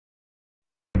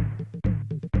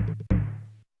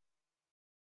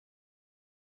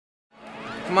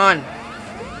Come on.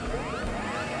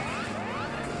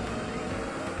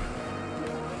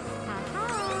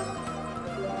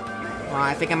 Oh,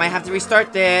 I think I might have to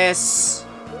restart this.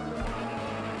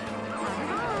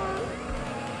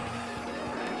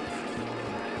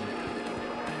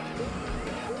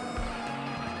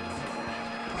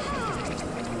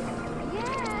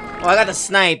 Oh, I got the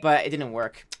snipe, but it didn't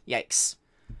work. Yikes.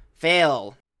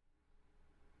 Fail.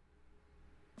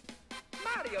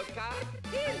 Mario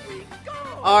Kart, here we go!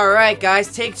 Alright,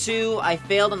 guys, take 2. I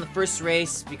failed on the first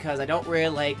race because I don't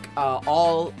really like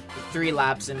all 3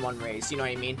 laps in one race. You know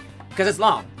what I mean? Because it's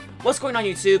long. What's going on,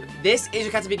 YouTube? This is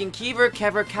your Captain Speaking Keever,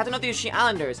 Captain of the Yoshi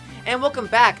Islanders, and welcome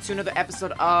back to another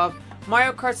episode of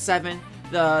Mario Kart 7,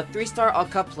 the 3-star All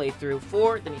Cup playthrough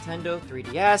for the Nintendo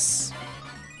 3DS.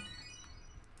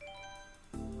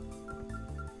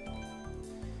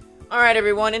 Alright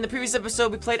everyone, in the previous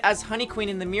episode we played as Honey Queen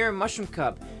in the Mirror Mushroom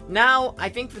Cup. Now, I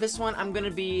think for this one I'm gonna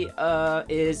be,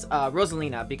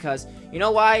 Rosalina, because, you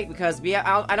know why? Because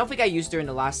I don't think I used her in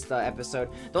the last episode.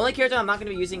 The only character I'm not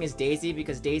gonna be using is Daisy,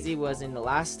 because Daisy was in the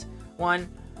last one.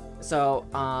 So,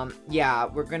 yeah,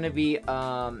 we're gonna be,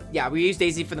 yeah, we used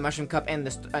Daisy for the Mushroom Cup and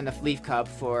the Leaf Cup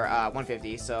for,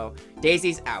 150, so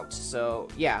Daisy's out. So,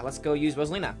 yeah, let's go use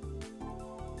Rosalina.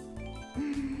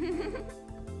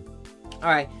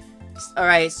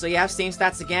 Alright, so yeah, same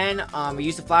stats again. We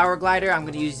used the Flower Glider. I'm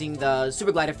going to be using the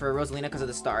Super Glider for Rosalina because of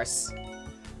the stars.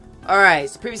 Alright,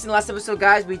 so previously in the last episode,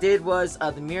 guys, we did was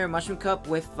the Mirror Mushroom Cup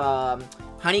with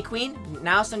Honey Queen.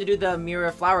 Now it's time to do the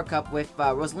Mirror Flower Cup with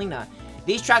Rosalina.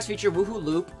 These tracks feature Woohoo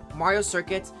Loop, Mario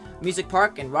Circuit, Music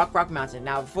Park, and Rock Mountain.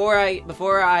 Now, before I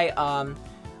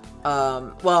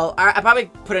probably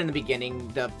put it in the beginning,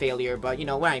 the failure, but you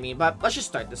know what I mean. But let's just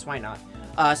start this, why not?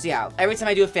 So yeah, every time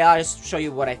I do a fail, I just show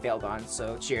you what I failed on.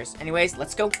 So cheers. Anyways,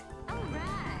 let's go.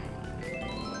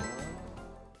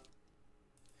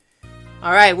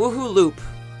 Alright, Woohoo Loop.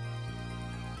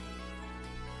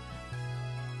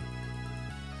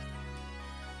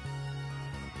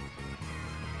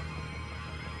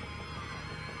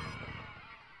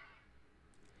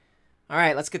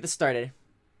 Alright, let's get this started.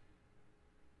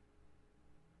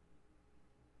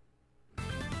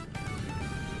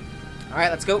 Alright,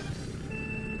 let's go.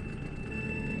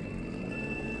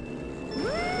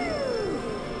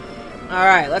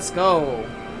 Alright, let's go.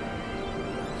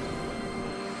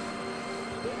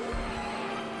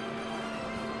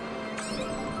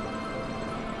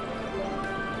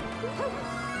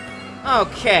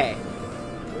 Okay.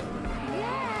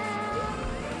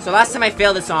 So last time I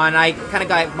failed this on, I kind of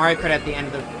got Mario Kart at the end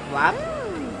of the lap.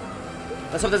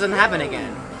 Let's hope that doesn't happen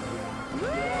again.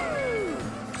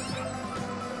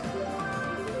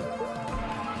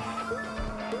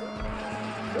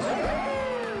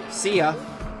 See ya.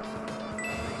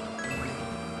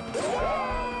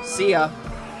 See ya.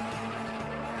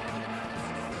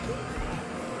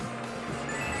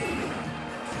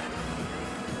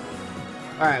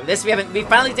 Alright, this we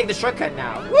finally take the shortcut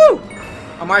now. Woo!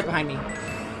 Oh, Mario's behind me.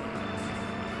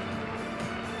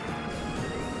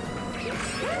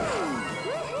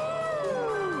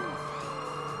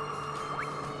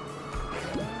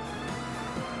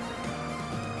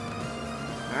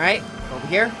 Alright, over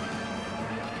here.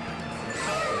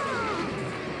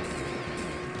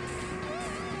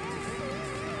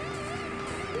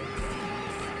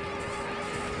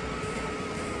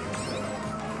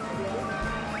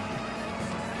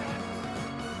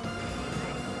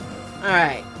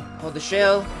 Alright, hold the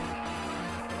shell.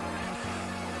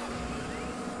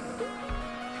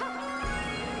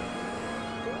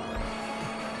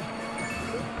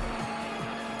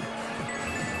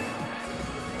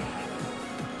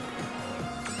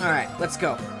 Alright, let's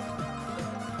go.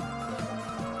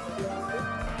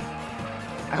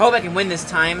 I hope I can win this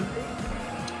time.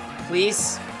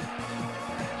 Please.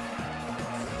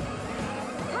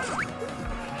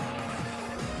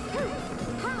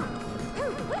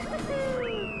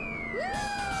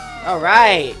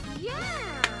 Alright.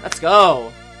 Let's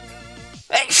go.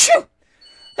 Hey, shoot!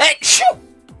 Hey, shoot!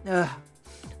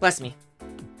 Bless me.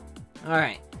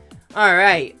 Alright.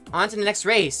 Alright. On to the next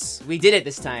race. We did it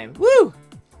this time. Woo!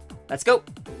 Let's go.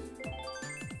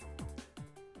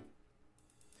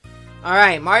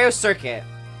 Alright, Mario Circuit.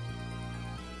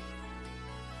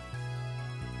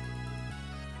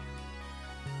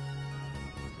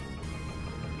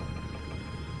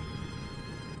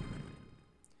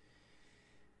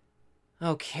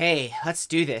 Okay, let's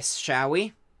do this, shall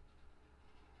we?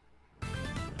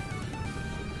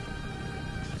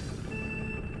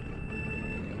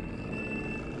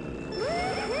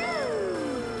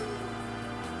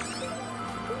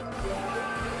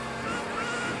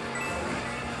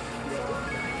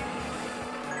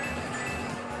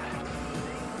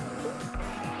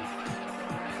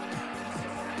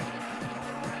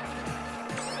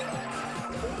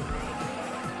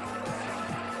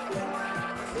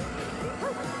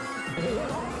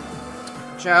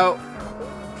 Watch out.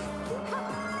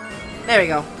 There we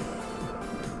go.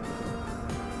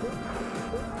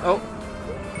 Oh.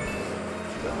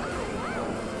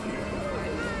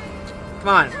 Come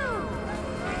on.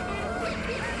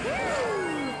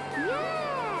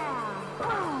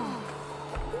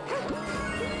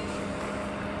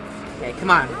 Okay,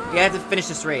 come on. We have to finish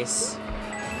this race.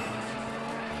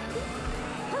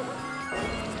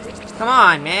 Come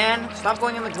on, man. Stop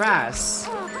going in the grass.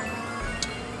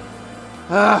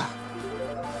 Ugh.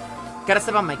 Gotta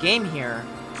step on my game here.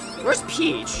 Where's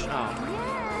Peach? Oh.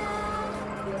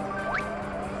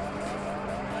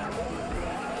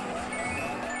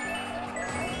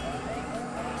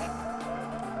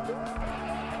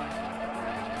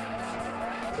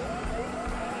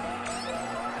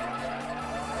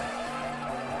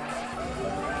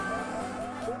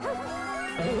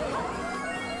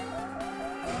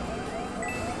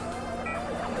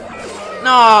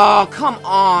 No, come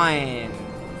on.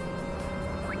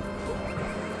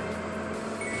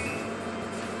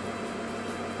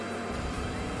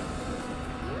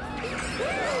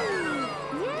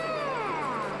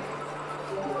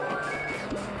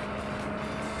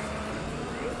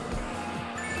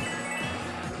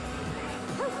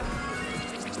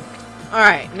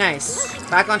 Alright, nice.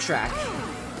 Back on track.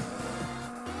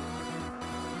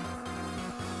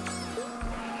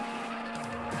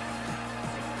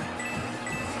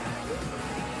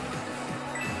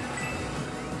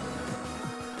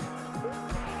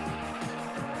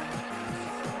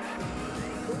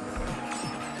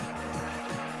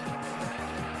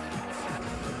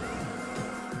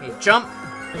 Okay, jump.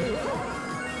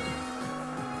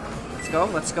 Let's go,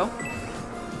 let's go.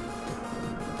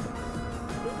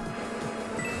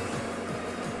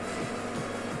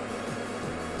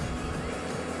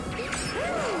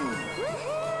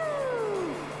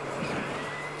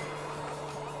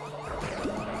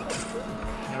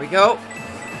 There we go.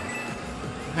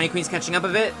 Honey Queen's catching up a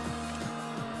bit.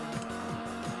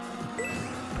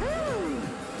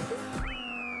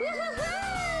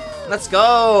 Let's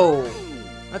go!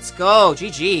 Let's go!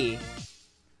 GG!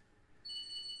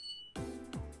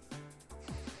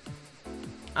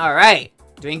 Alright,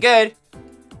 doing good.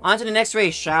 On to the next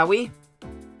race, shall we?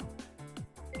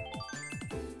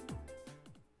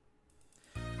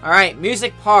 Alright,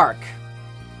 Music Park.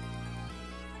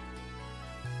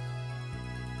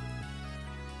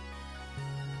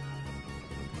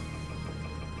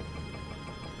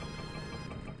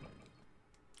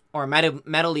 Or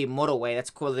Metally Motorway, that's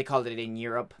cool that they called it in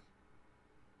Europe.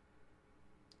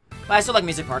 But I still like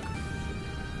Music Park.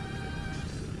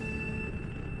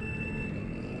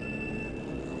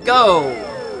 Go!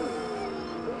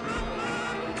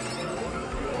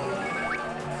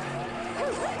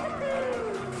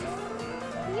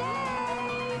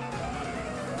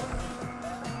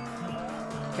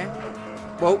 Okay.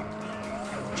 Whoa.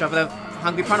 Jump for the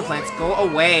hungry piranha plants. Go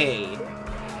away.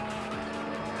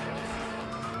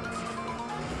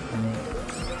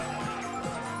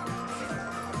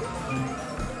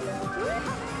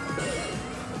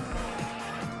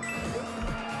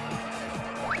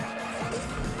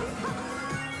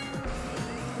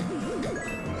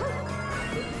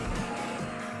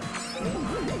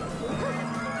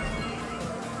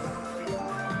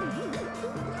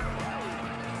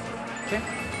 Okay.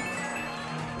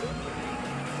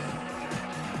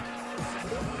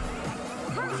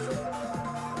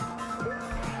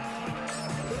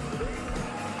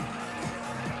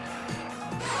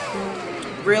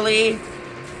 Really?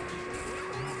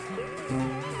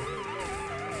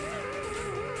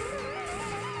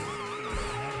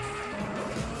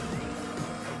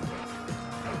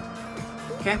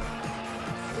 Okay.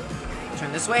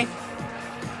 Turn this way.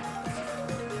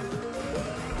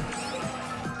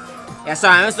 Yeah,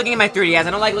 sorry, I was looking at my 3DS.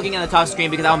 I don't like looking at the top screen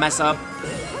because I'll mess up.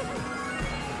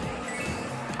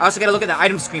 I also gotta look at the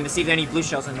item screen to see if there are any blue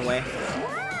shells in the way.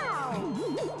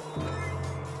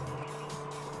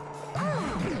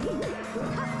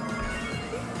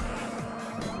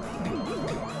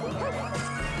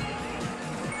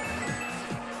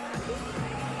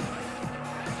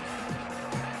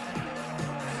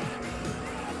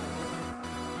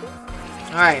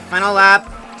 Alright, final lap.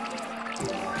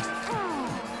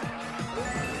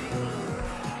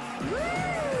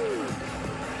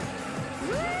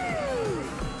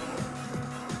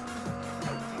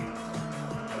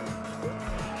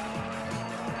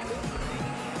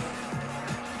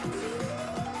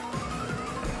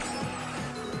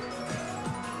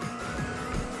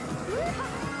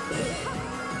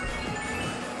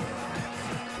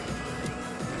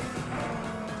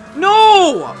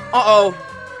 No! Uh-oh.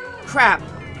 Crap.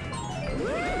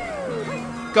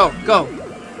 Go, go.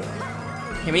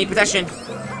 Okay, we need protection.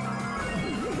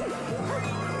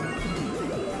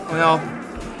 Oh no.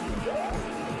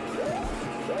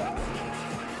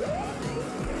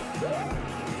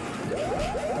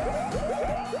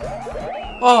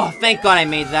 Oh, thank God I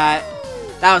made that.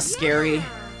 That was scary.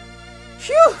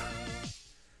 Phew.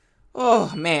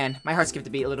 Oh, man. My heart skipped a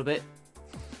beat a little bit.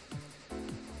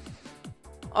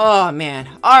 Oh, man.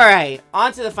 Alright,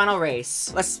 on to the final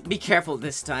race. Let's be careful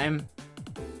this time.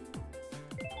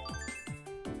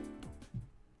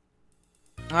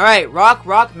 Alright,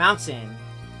 Rock Mountain.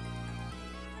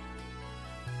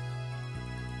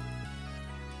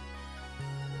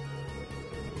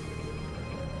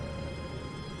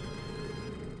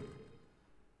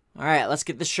 Alright, let's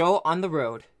get the show on the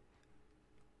road.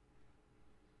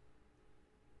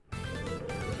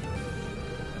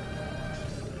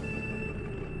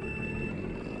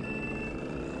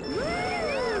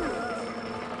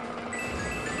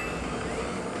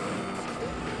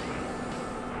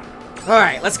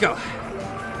 Alright, let's go.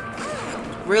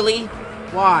 Really?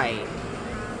 Why?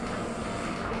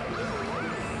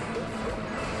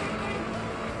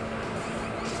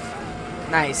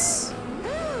 Nice.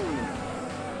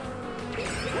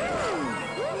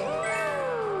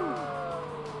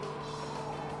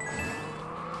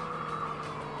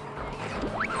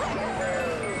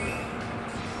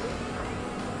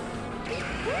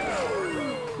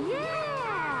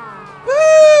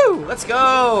 Woo! Let's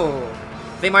go!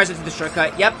 I think Mario's into the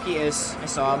shortcut. Yep, he is. I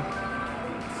saw him.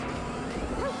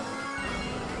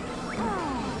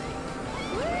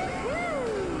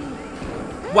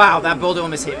 Wow, that boulder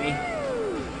almost hit me.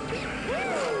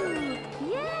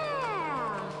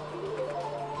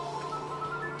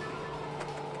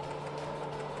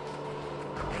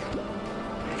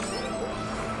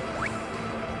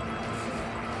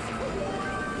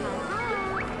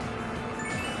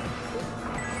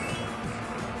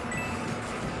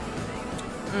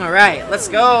 Alright, let's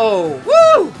go!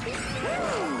 Woo!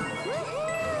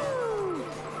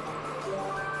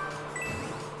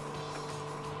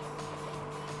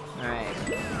 Alright.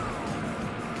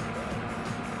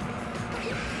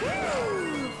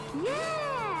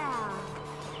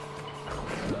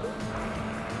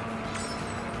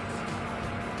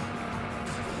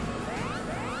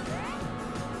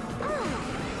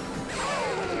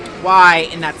 Why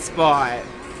in that spot?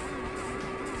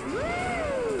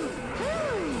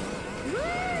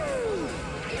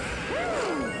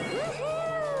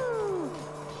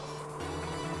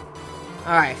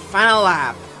 Alright, final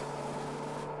lap.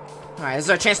 Alright, this is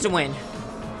our chance to win.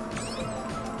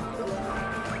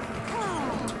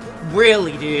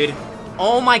 Really, dude?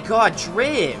 Oh my God,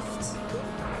 drift!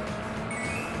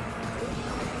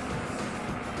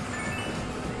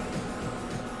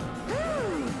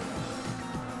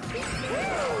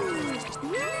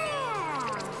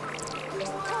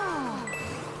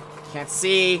 Can't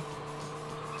see.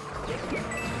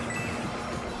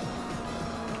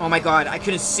 Oh my God, I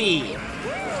couldn't see.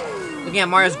 Looking at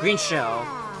Mario's green shell.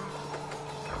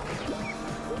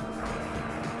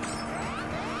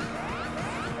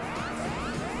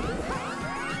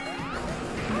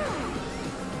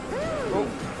 Oh.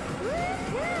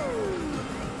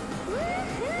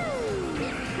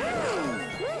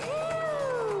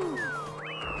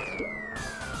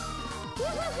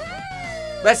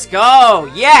 Let's go!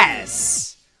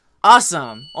 Yes!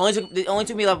 Awesome. It only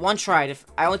took me like one try.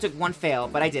 I only took one fail,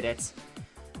 but I did it.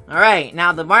 Alright,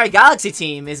 now the Mario Galaxy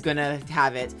team is gonna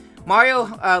have it. Mario,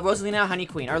 Rosalina, Honey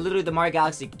Queen are literally the Mario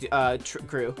Galaxy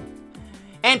crew.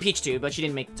 And Peach too, but she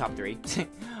didn't make the top 3.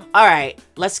 Alright,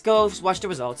 let's go watch the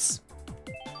results.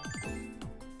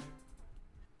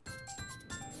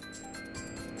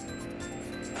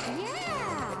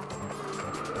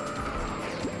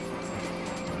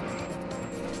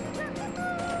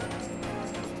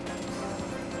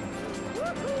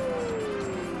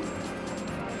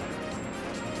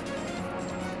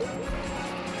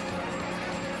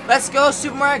 Let's go,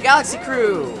 Super Mario Galaxy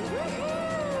crew!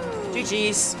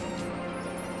 GG's.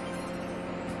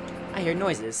 I hear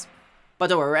noises. But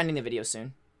don't worry, we're ending the video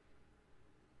soon.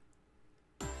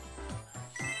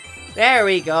 There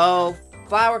we go!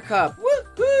 Flower Cup!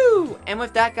 Woohoo! And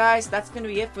with that, guys, that's gonna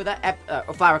be it for that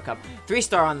Flower Cup.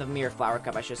 3-star on the Mirror Flower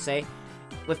Cup, I should say.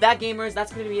 With that, gamers,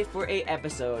 that's gonna be it for a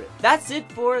episode. That's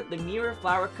it for the Mirror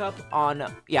Flower Cup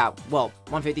on, yeah, well,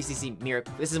 150cc Mirror.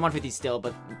 This is 150 still,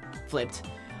 but flipped.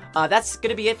 That's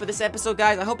gonna be it for this episode,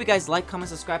 guys. I hope you guys like, comment,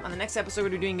 subscribe. On the next episode,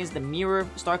 what we're doing is the Mirror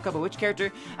Star Cup of which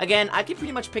character. Again, I can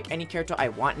pretty much pick any character I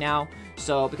want now.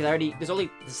 So, because there's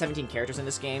only 17 characters in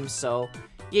this game. So,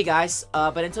 yeah, guys.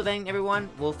 But until then, everyone,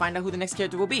 we'll find out who the next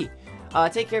character will be.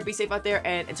 Take care, be safe out there,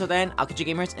 and until then, I'll catch you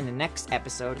gamers in the next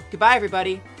episode. Goodbye,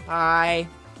 everybody. Bye.